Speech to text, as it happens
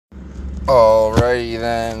Alrighty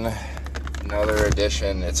then, another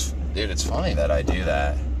edition. It's funny that I do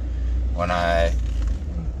that when I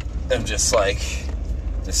am just like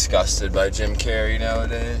disgusted by Jim Carrey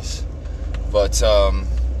nowadays. But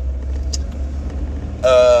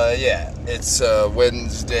yeah, it's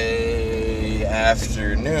Wednesday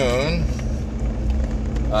afternoon.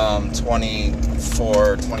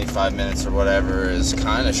 25 minutes or whatever is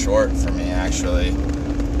kind of short for me, actually.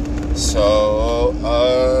 So,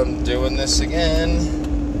 I'm doing this again.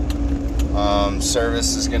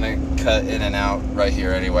 Service is gonna cut in and out right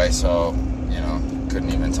here anyway, so,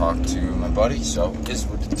 couldn't even talk to my buddy, so is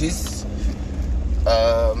what it is.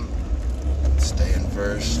 Staying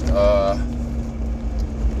first.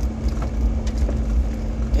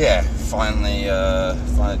 Yeah, finally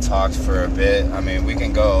talked for a bit. I mean, we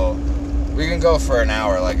can go for an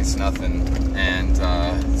hour like it's nothing, and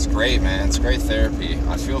it's great, man. It's great therapy.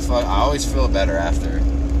 I always feel better after.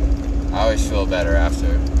 I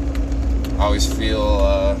always feel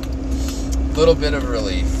a little bit of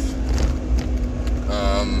relief.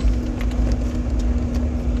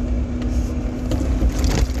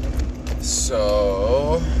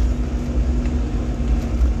 So,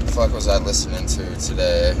 what the fuck was I listening to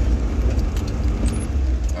today?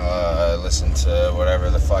 I listened to whatever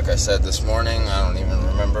the fuck I said this morning. I don't even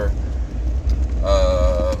remember.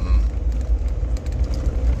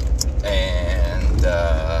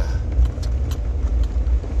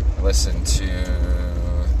 Listened to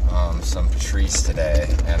some Patrice today,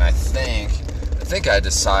 and I think I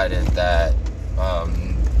decided that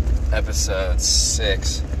episode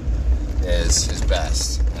 6 is his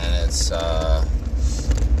best, and it's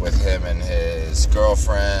with him and his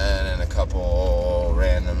girlfriend and a couple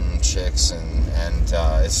random chicks, and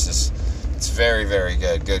it's very, very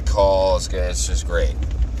good. Good call. It's good. It's just great.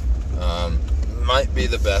 Might be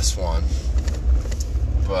the best one,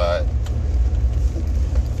 but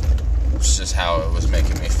it's just how it was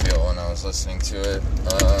making me feel when I was listening to it.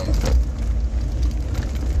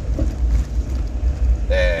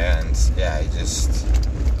 And yeah, he just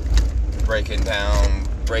breaking down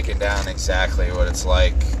exactly what it's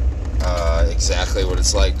like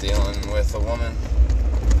dealing with a woman,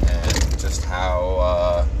 and just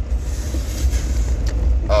how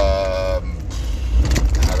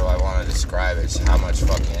do I want to describe it? Just how much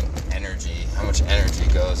energy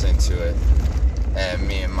goes into it. And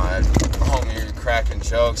me and my homie are cracking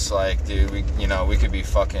jokes like, dude, we could be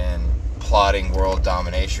fucking plotting world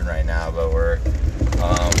domination right now, but we're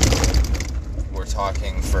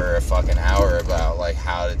talking for a fucking hour about like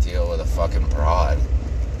how to deal with a fucking broad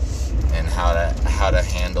and how to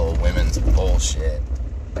handle women's bullshit.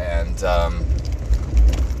 And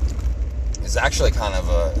it's actually kind of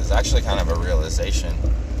a realization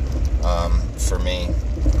for me,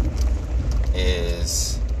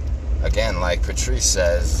 is, again, like Patrice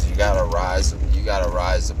says, you gotta rise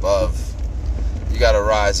above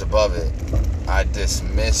it. I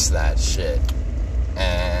dismiss that shit,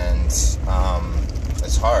 and it's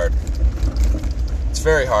hard. It's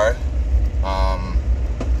very hard,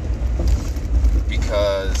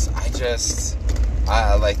 because it's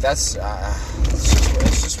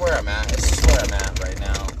just where I'm at. It's just where I'm at right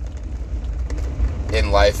now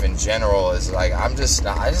in life in general. Is like I just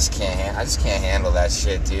can't handle that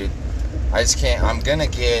shit, dude. I just can't. I'm gonna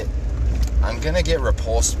get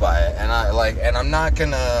repulsed by it, and I'm not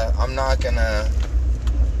gonna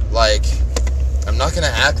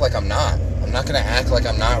act like I'm not. I'm not gonna act like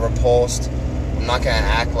I'm not repulsed. I'm not gonna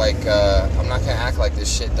act like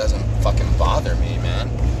this shit doesn't fucking bother me, man.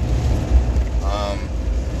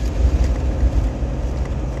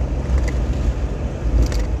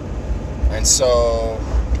 And so,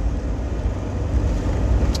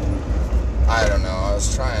 I don't know,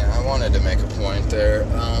 I wanted to make a point there,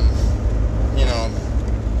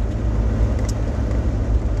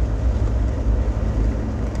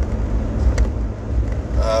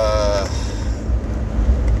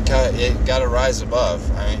 you gotta rise above.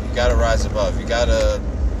 I mean, you gotta rise above. You gotta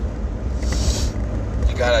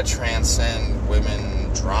transcend women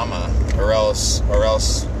drama, or else,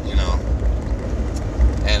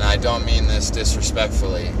 and I don't mean this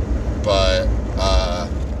disrespectfully, but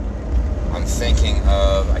I'm thinking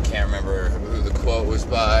of, I can't remember who the quote was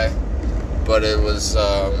by, but it was,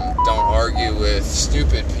 don't argue with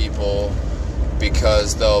stupid people,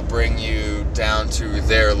 because they'll bring you down to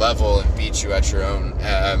their level and beat you at their own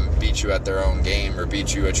game, or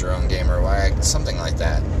beat you at your own game, or something like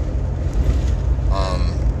that.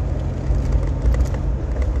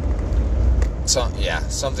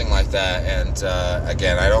 Something like that. And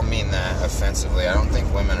again, I don't mean that offensively. I don't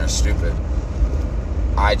think women are stupid.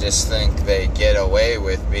 I just think they get away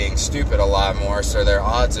with being stupid a lot more, so their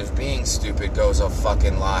odds of being stupid goes a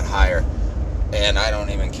fucking lot higher. And I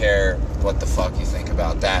don't even care what the fuck you think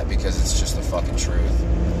about that, because it's just the fucking truth.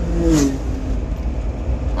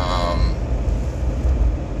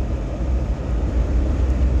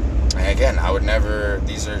 And again, I would never,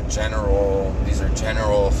 these are general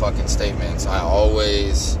fucking statements. I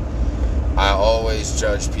always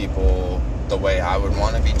judge people the way I would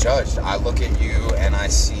want to be judged. I look at you and I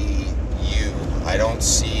see you. I don't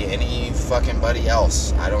see any fucking buddy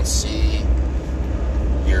else. I don't see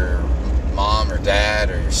your mom or dad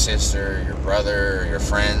or your sister or your brother or your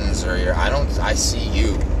friends or I see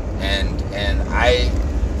you. And I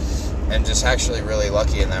am just actually really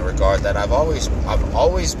lucky in that regard, that I've always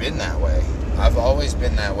been that way. I've always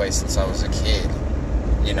been that way since I was a kid,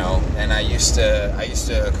 you know. And I used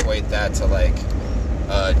to equate that to like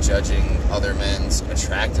judging other men's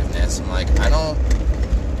attractiveness. I'm like,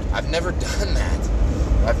 I've never done that.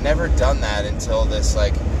 I've never done that until this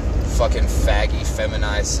like fucking faggy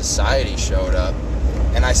feminized society showed up,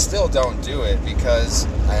 and I still don't do it because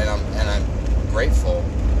I'm grateful.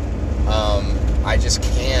 I just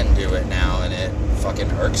can do it now, and it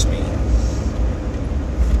fucking irks me.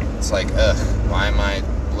 It's like, why am I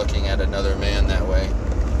looking at another man that way?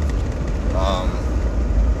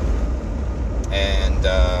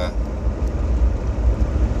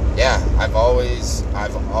 Yeah, I've always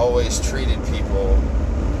treated people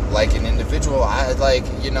like an individual. I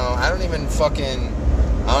don't even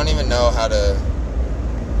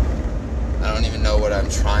know what I'm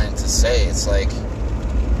trying to say. It's like,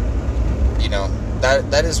 you know,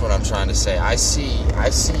 that is what I'm trying to say. I see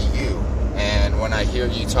you, and when I hear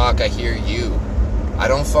you talk, I hear you. I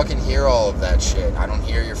don't fucking hear all of that shit. I don't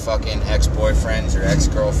hear your fucking ex-boyfriends, your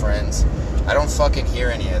ex-girlfriends. I don't fucking hear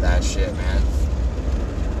any of that shit, man.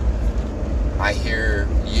 I hear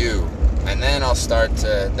you. And then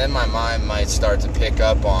then my mind might start to pick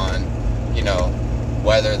up on, you know,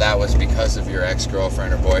 whether that was because of your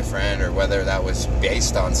ex-girlfriend or boyfriend, or whether that was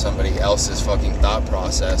based on somebody else's fucking thought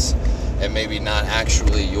process, and maybe not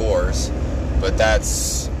actually yours. But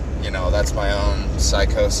that's, you know, that's my own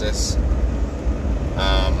psychosis.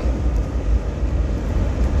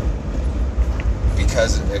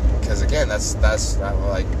 Because again, that's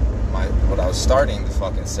like what I was starting to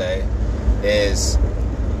fucking say is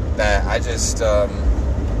that I just I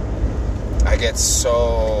get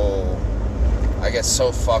so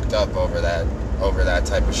fucked up over that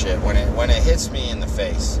type of shit when it hits me in the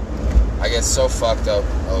face. I get so fucked up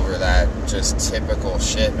over that just typical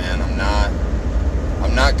shit, man. I'm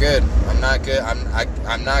not good. I'm not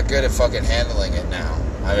good at fucking handling it now.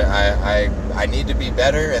 I need to be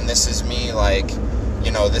better, and this is me, like, you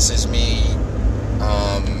know, this is me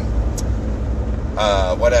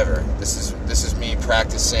whatever. This is me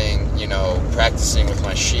practicing with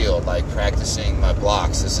my shield, like practicing my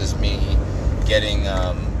blocks. This is me getting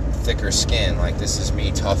thicker skin. Like, this is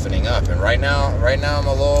me toughening up. And right now I'm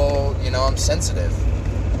a little, you know, I'm sensitive.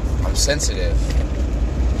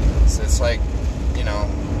 So it's like, you know,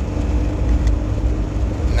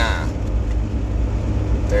 nah.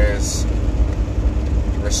 There's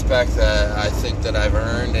respect that I think that I've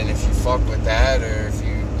earned, and if you fuck with that, or if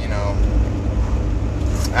you, you know,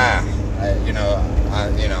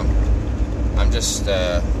 I'm just,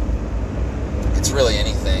 it's really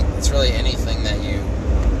anything that you,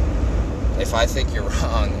 if I think you're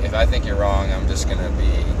wrong, I'm just gonna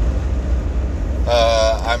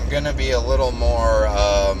be, a little more,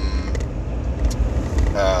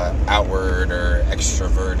 outward or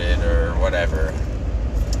extroverted or whatever.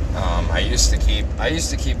 I used to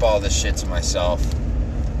keep all this shit to myself,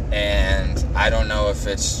 and I don't know if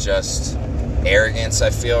it's just arrogance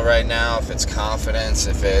I feel right now, if it's confidence,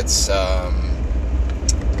 if it's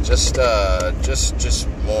just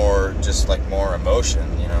more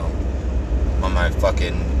emotion, you know, on my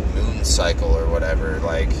fucking moon cycle or whatever,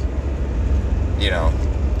 like, you know.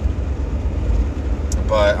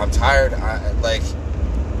 But I'm tired. I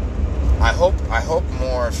hope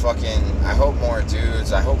more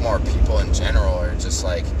dudes, I hope more people in general are just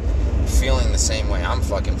like feeling the same way I'm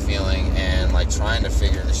fucking feeling, and like trying to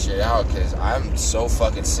figure this shit out, because I'm so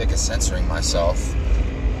fucking sick of censoring myself.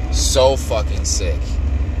 So fucking sick.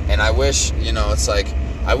 And I wish, you know, it's like,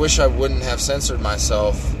 I wish I wouldn't have censored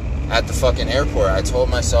myself at the fucking airport. I told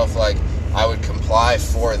myself, like, I would comply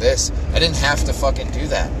for this. I didn't have to fucking do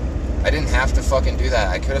that. I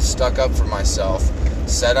could have stuck up for myself,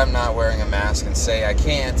 said I'm not wearing a mask, and say I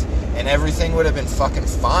can't, and everything would have been fucking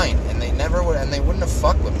fine, and they wouldn't have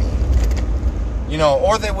fucked with me. You know,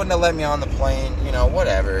 or they wouldn't have let me on the plane, you know,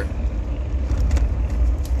 whatever.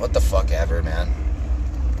 What the fuck ever, man.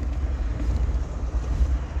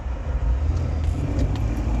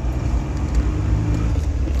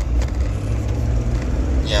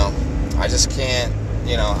 just can't,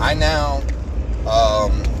 I now,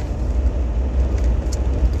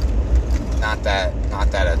 not that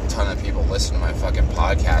a ton of people listen to my fucking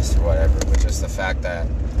podcast or whatever, but just the fact that,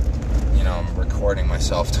 I'm recording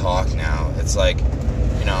myself talk now. It's like,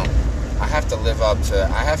 I have to live up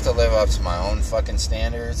to my own fucking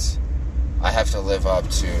standards. I have to live up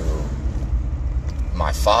to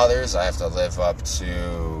my father's. I have to live up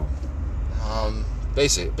to,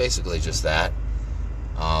 basically just that,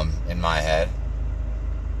 in my head.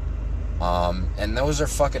 And those are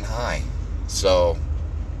fucking high. So,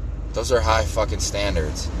 those are high fucking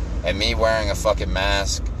standards. And me wearing a fucking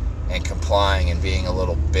mask and complying and being a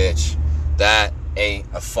little bitch, that ain't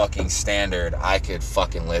a fucking standard I could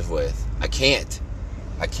fucking live with. I can't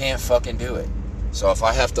fucking do it. So if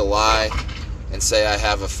I have to lie and say I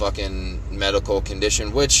have a fucking medical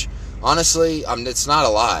condition, which, honestly, it's not a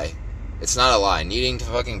lie. It's not a lie. Needing to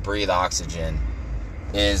fucking breathe oxygen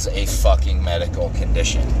is a fucking medical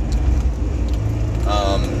condition.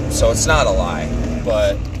 So it's not a lie.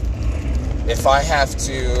 But if I have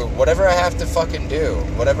to, whatever I have to fucking do,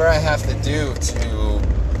 whatever I have to do to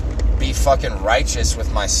be fucking righteous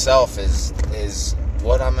with myself is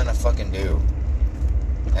what I'm gonna fucking do.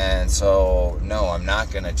 And so, no, I'm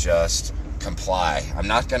not gonna just comply. I'm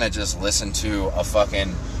not gonna just listen to a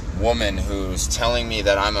fucking woman who's telling me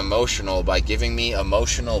that I'm emotional by giving me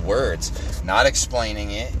emotional words, not explaining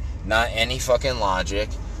it, not any fucking logic,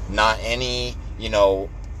 not any,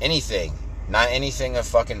 anything. Not anything of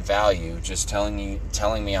fucking value, just telling me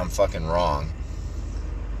I'm fucking wrong.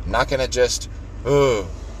 I'm not gonna just, not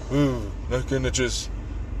gonna just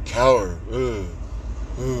cower,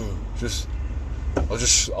 I'll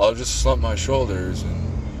just slump my shoulders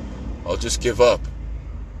and I'll just give up.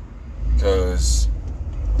 Because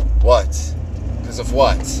what? Because of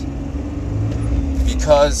what?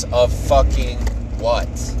 Because of fucking what?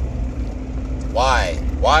 Why?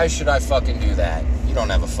 Why should I fucking do that? You don't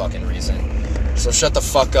have a fucking reason. So shut the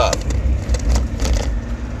fuck up.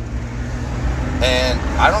 And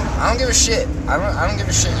I don't give a shit. I don't give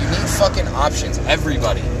a shit. You need fucking options.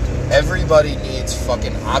 Everybody needs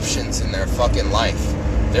fucking options in their fucking life.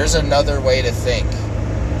 There's another way to think.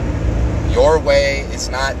 Your way is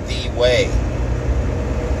not the way.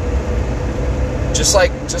 Just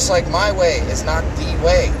like my way is not the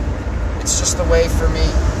way. It's just the way for me.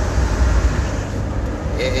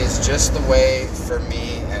 It is just the way for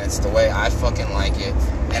me, and it's the way I fucking like it.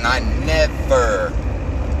 And I never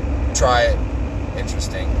try it.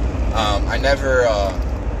 Interesting. I never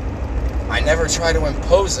try to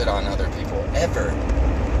impose it on other people, ever.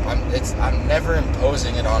 I'm never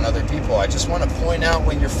imposing it on other people. I just want to point out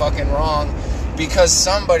when you're fucking wrong, because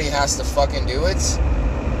somebody has to fucking do it.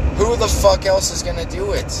 Who the fuck else is gonna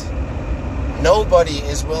do it? Nobody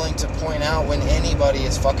is willing to point out when anybody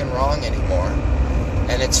is fucking wrong anymore.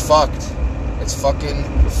 And it's fucked. It's fucking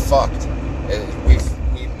fucked. We've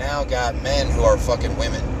now got men who are fucking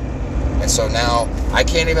women. And so now, I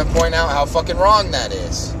can't even point out how fucking wrong that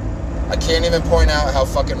is. I can't even point out how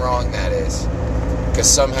fucking wrong that is. Because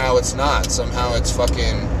somehow it's not. Somehow it's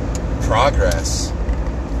fucking progress.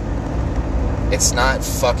 It's not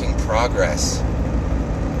fucking progress.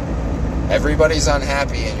 Everybody's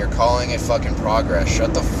unhappy and you're calling it fucking progress.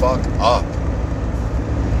 Shut the fuck up.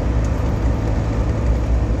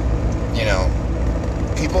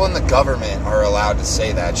 People in the government are allowed to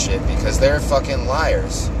say that shit because they're fucking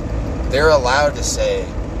liars. They're allowed to say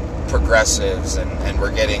progressives and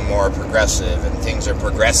we're getting more progressive and things are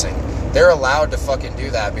progressing. They're allowed to fucking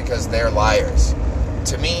do that because they're liars.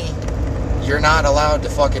 To me, you're not allowed to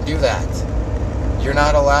fucking do that. You're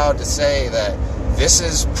not allowed to say that this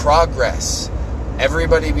is progress.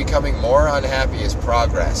 Everybody becoming more unhappy is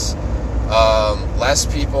progress. Less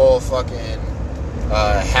people fucking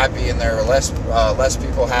happy in their less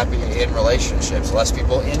people happy in relationships. Less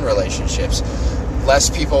people in relationships. Less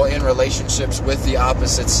people in relationships with the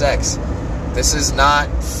opposite sex. This is not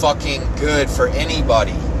fucking good for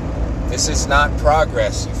anybody. This is not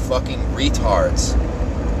progress, you fucking retards.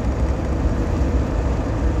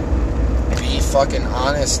 Be fucking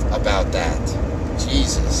honest about that.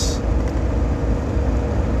 Jesus.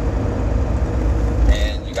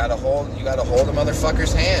 And you gotta hold a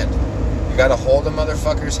motherfucker's hand. You gotta hold a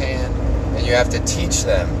motherfucker's hand, and you have to teach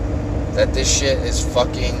them that this shit is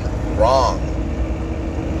fucking wrong.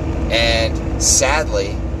 And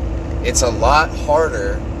sadly, it's a lot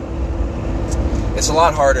harder. It's a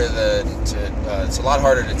lot harder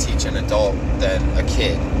to teach an adult than a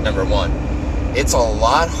kid. Number one, it's a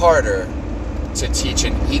lot harder to teach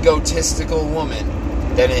an egotistical woman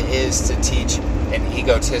than it is to teach an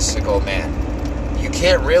egotistical man. You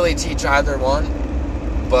can't really teach either one,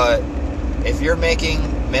 but if you're making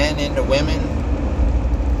men into women,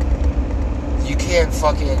 you can't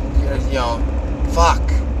fucking, fuck.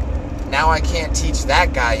 Now I can't teach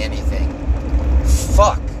that guy anything.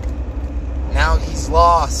 Fuck. Now he's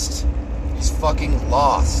lost. He's fucking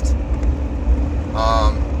lost.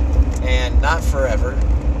 And not forever,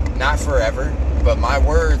 but my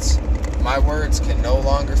words can no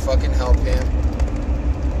longer fucking help him.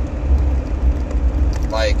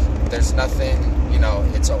 Like, there's nothing,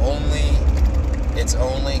 it's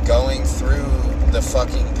only going through the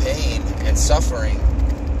fucking pain and suffering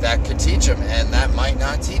that could teach him, and that might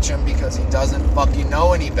not teach him because he doesn't fucking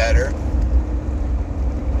know any better,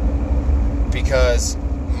 because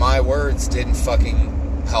my words didn't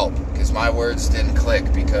fucking help, because my words didn't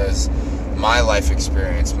click, because my life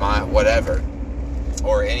experience, my whatever,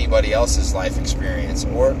 or anybody else's life experience,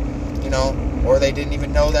 or they didn't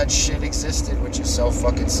even know that shit existed, which is so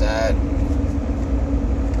fucking sad.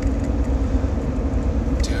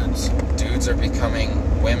 Dudes are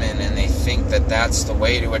becoming women, and they think that that's the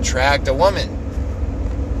way to attract a woman.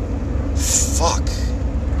 Fuck.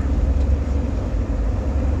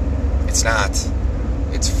 It's not.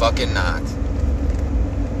 It's fucking not.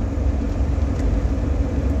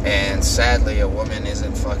 And sadly, a woman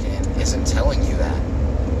isn't telling you that.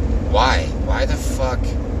 Why? Why the fuck?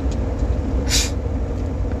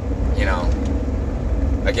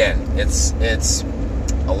 Again, it's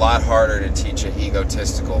a lot harder to teach an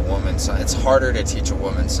egotistical woman. It's harder to teach a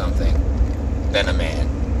woman something than a man.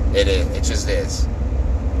 It is. It just is.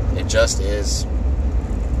 It just is.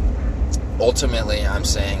 Ultimately, I'm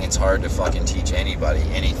saying it's hard to fucking teach anybody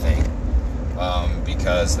anything.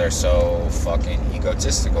 Because they're so fucking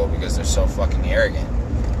egotistical, because they're so fucking arrogant,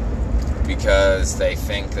 because they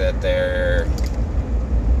think that they're,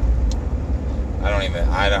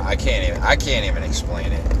 I can't even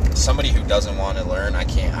explain it. Somebody who doesn't want to learn, I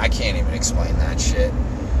can't even explain that shit.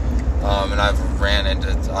 And I've ran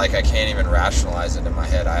into, I can't even rationalize it in my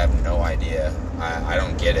head. I have no idea. I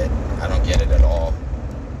don't get it. I don't get it at all.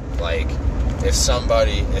 Like, if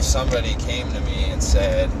somebody came to me and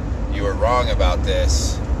said, you were wrong about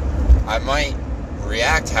this, I might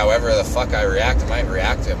react however the fuck I react. I might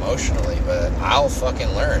react emotionally, but I'll fucking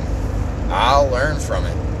learn. I'll learn from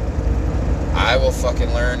it. I will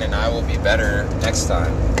fucking learn, and I will be better next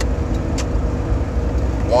time.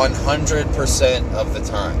 100% of the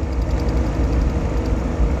time.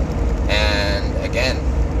 And again,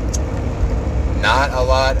 not a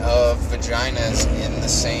lot of vaginas in the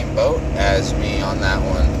same boat as me on that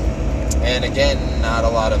one. And again, not a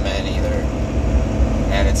lot of men either.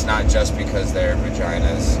 And it's not just because they're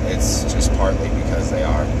vaginas. It's just partly because they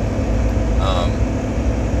are.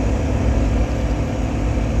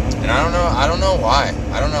 And I don't know why.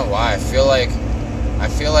 I don't know why. I feel like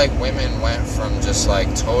women went from just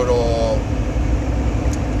like total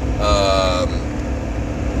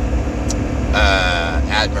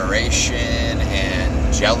admiration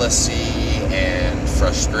and jealousy and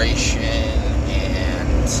frustration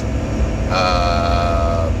and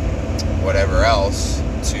whatever else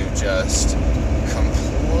to just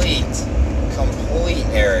complete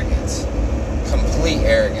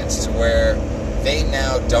arrogance to where they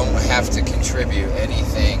now don't have to contribute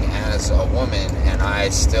anything as a woman, and I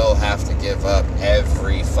still have to give up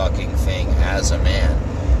every fucking thing as a man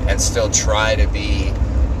and still try to be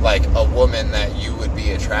like a woman that you would be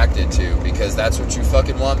attracted to, because that's what you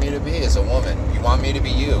fucking want me to be as a woman. You want me to be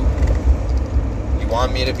you. You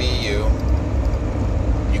want me to be you.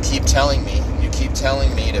 You keep telling me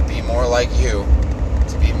to be more like you,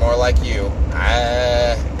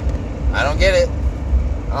 I don't get it.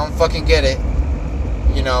 I don't fucking get it.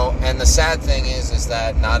 And the sad thing is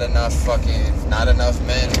that not enough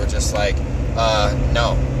men were just like,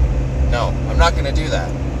 no, I'm not going to do that.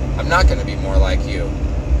 I'm not going to be more like you.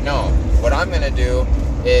 No, what I'm going to do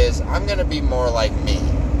is I'm going to be more like me.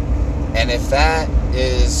 And if that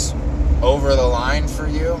is over the line for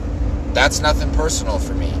you, that's nothing personal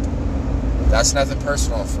for me.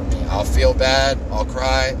 I'll feel bad, I'll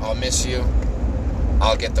cry, I'll miss you,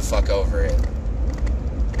 I'll get the fuck over it.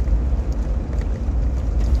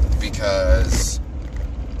 Because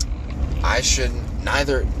I shouldn't,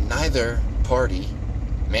 neither party,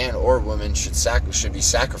 man or woman, should be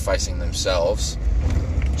sacrificing themselves,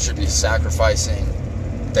 should be sacrificing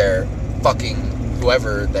their fucking,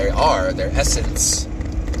 whoever they are, their essence.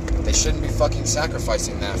 They shouldn't be fucking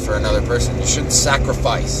sacrificing that for another person. You shouldn't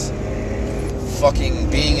sacrifice. Fucking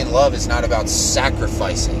being in love is not about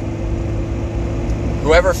sacrificing.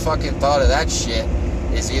 Whoever fucking thought of that shit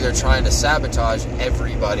is either trying to sabotage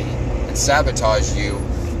everybody and sabotage you,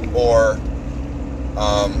 or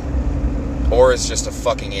is just a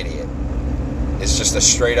fucking idiot. is just a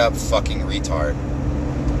straight up fucking retard.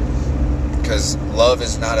 Because love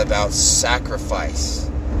is not about sacrifice.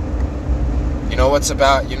 You know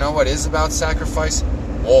what is about sacrifice?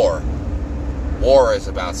 War. War is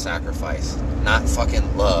about sacrifice. Not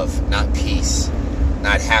fucking love. Not peace.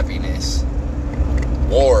 Not happiness.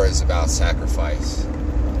 War is about sacrifice.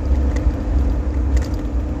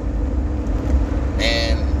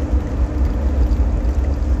 And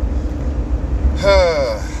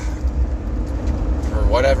for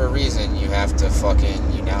whatever reason, you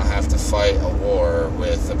now have to fight a war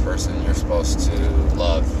with the person you're supposed to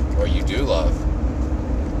love, or you do love.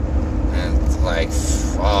 And like,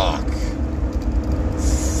 fuck.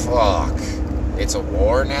 It's a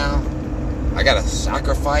war now? I gotta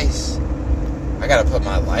sacrifice? I gotta put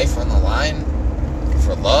my life on the line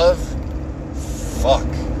for love? Fuck.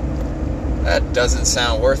 That doesn't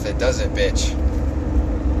sound worth it, does it, bitch?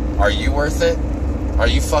 Are you worth it? Are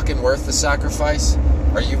you fucking worth the sacrifice?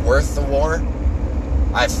 Are you worth the war?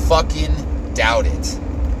 I fucking doubt it.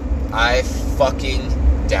 I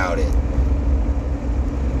fucking doubt it.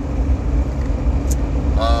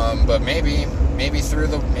 But maybe through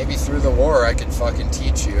the war I could fucking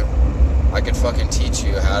teach you. I could fucking teach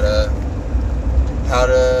you how to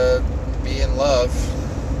be in love.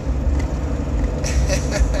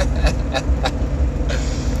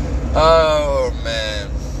 Oh man,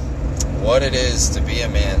 what it is to be a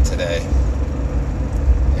man today.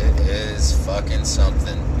 It is fucking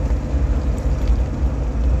something.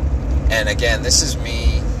 And again, this is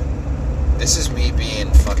me being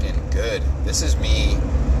fucking good. This is me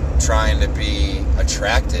trying to be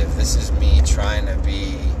attractive. This is me trying to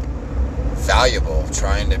be valuable,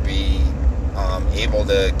 trying to be able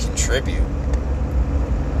to contribute.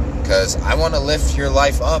 Because I want to lift your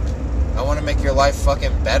life up. I want to make your life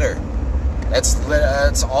fucking better. That's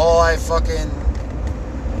all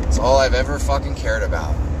It's all I've ever fucking cared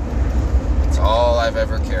about. It's all I've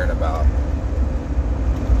ever cared about.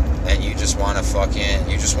 And you just want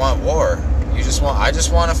war. I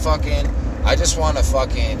just want to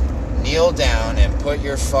fucking kneel down and put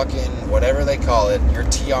your fucking, whatever they call it, your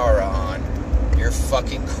tiara on, your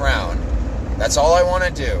fucking crown. That's all I want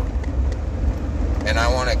to do. And I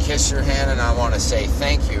want to kiss your hand and I want to say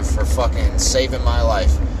thank you for fucking saving my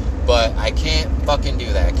life. But I can't fucking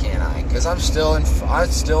do that, can I? Because I'm still in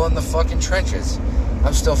the fucking trenches.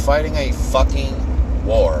 I'm still fighting a fucking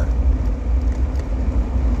war.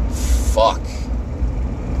 Fuck.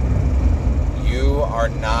 You are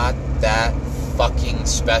not that fucking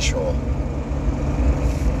special.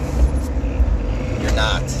 You're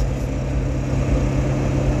not.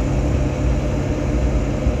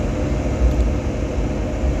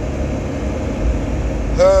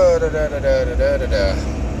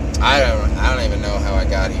 I don't even know how I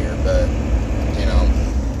got here, but you know,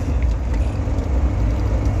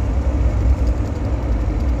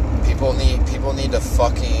 people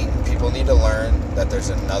need to learn that there's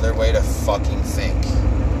another way to fucking think.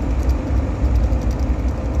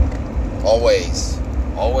 Always.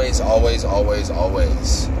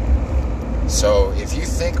 So if you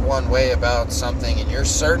think one way about something and you're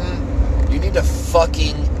certain, you need to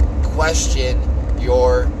fucking question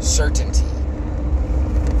your certainty.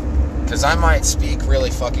 Because I might speak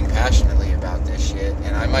really fucking passionately about this shit,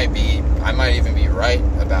 and I might even be right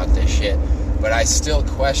about this shit, but I still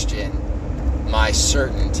question my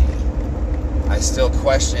certainty. I still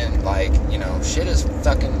question, like, you know, shit's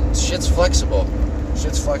flexible.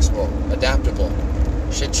 Shit's flexible, adaptable.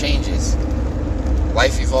 Shit changes.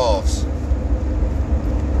 Life evolves.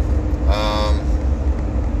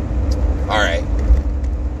 Alright.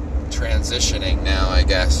 Transitioning now, I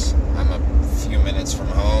guess. I'm a few minutes from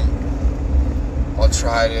home. I'll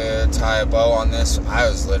try to tie a bow on this. I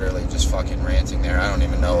was literally just fucking ranting there. I don't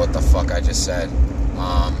even know what the fuck I just said.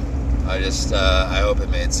 I hope it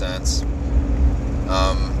made sense.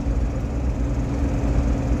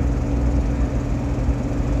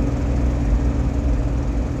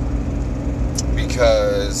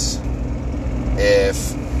 This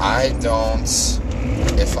if I don't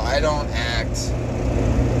act,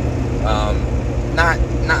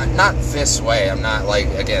 not this way. I'm not like,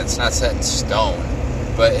 again, it's not set in stone.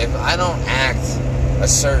 But if I don't act a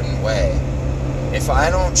certain way, if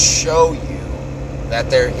I don't show you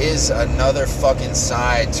that there is another fucking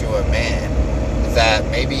side to a man, that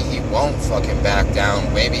maybe he won't fucking back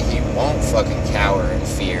down, maybe he won't fucking cower in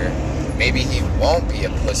fear, maybe he won't be a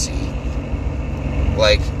pussy.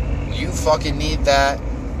 Like, you fucking need that.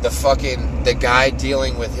 The guy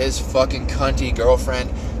dealing with his fucking cunty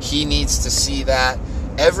girlfriend, he needs to see that.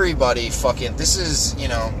 Everybody fucking, this is, you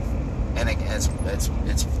know, and again,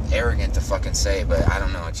 it's arrogant to fucking say, but I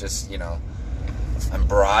don't know, it's just, you know, I'm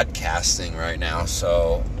broadcasting right now,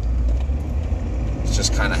 so it's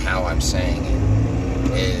just kind of how I'm saying it.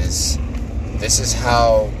 This is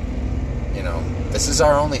how, this is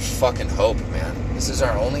our only fucking hope, man. This is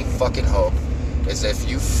our only fucking hope, is if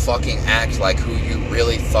you fucking act like who you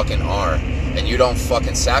really fucking are, and you don't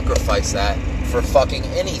fucking sacrifice that for fucking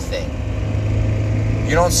anything.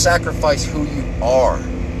 You don't sacrifice who you are.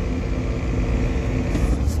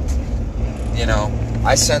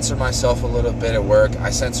 I censor myself a little bit at work. I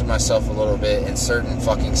censor myself a little bit in certain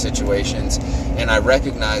fucking situations, and I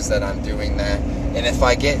recognize that I'm doing that. And if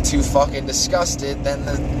I get too fucking disgusted,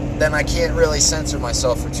 then I can't really censor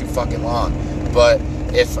myself for too fucking long. But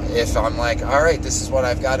if I'm like, all right, this is what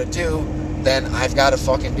I've got to do, then I've got to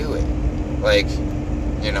fucking do it. Like,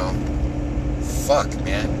 fuck,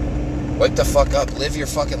 man. Wake the fuck up. Live your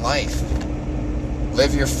fucking life.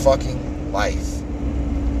 Live your fucking life.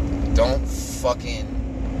 Don't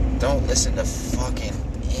listen to fucking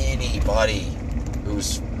anybody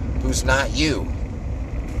who's not you.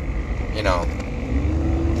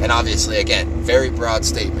 And obviously, again, very broad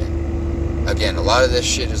statement. Again, a lot of this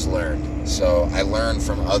shit is learned. So I learn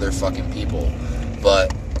from other fucking people.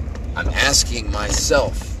 But I'm asking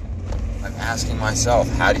myself, how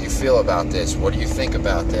do you feel about this? What do you think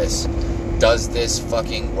about this? Does this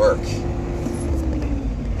fucking work?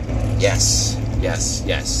 Yes.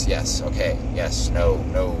 Okay. Yes. No.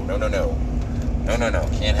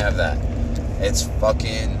 Can't have that. It's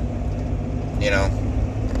fucking,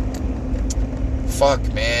 fuck,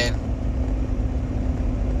 man.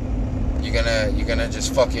 You're gonna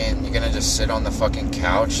just sit on the fucking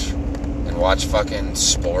couch and watch fucking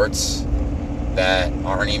sports that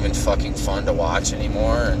aren't even fucking fun to watch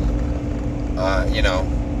anymore, and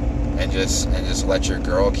and just let your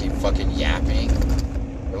girl keep fucking yapping,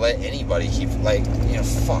 or let anybody keep,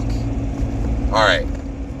 fuck. Alright,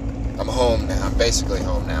 I'm home now. I'm basically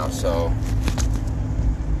home now, so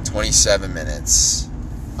 27 minutes.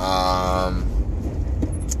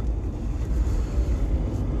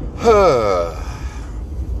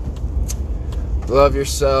 Love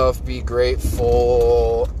yourself, be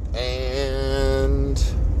grateful, and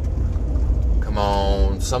come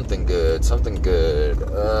on, something good. I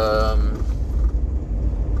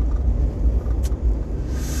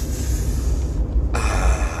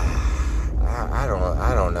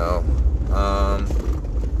don't know.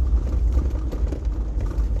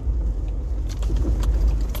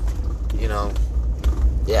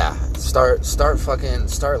 Yeah, start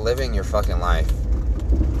living your fucking life.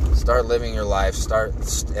 Start living your life.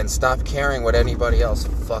 And stop caring what anybody else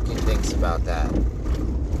fucking thinks about that.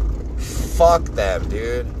 Fuck them,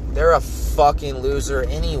 dude. They're a fucking loser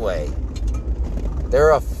anyway.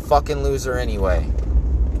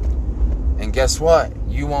 And guess what?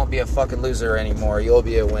 You won't be a fucking loser anymore. You'll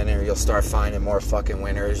be a winner. You'll start finding more fucking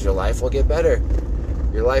winners. Your life will get better.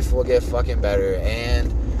 Your life will get fucking better.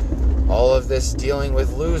 And all of this dealing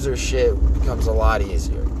with loser shit becomes a lot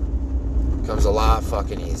easier. Becomes a lot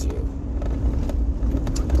fucking easier.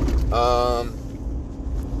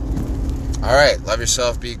 Alright, love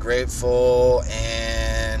yourself, be grateful,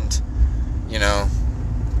 and,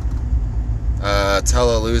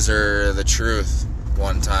 tell a loser the truth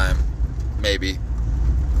one time. Maybe.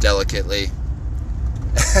 Delicately.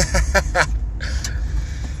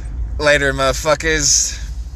 Later, motherfuckers.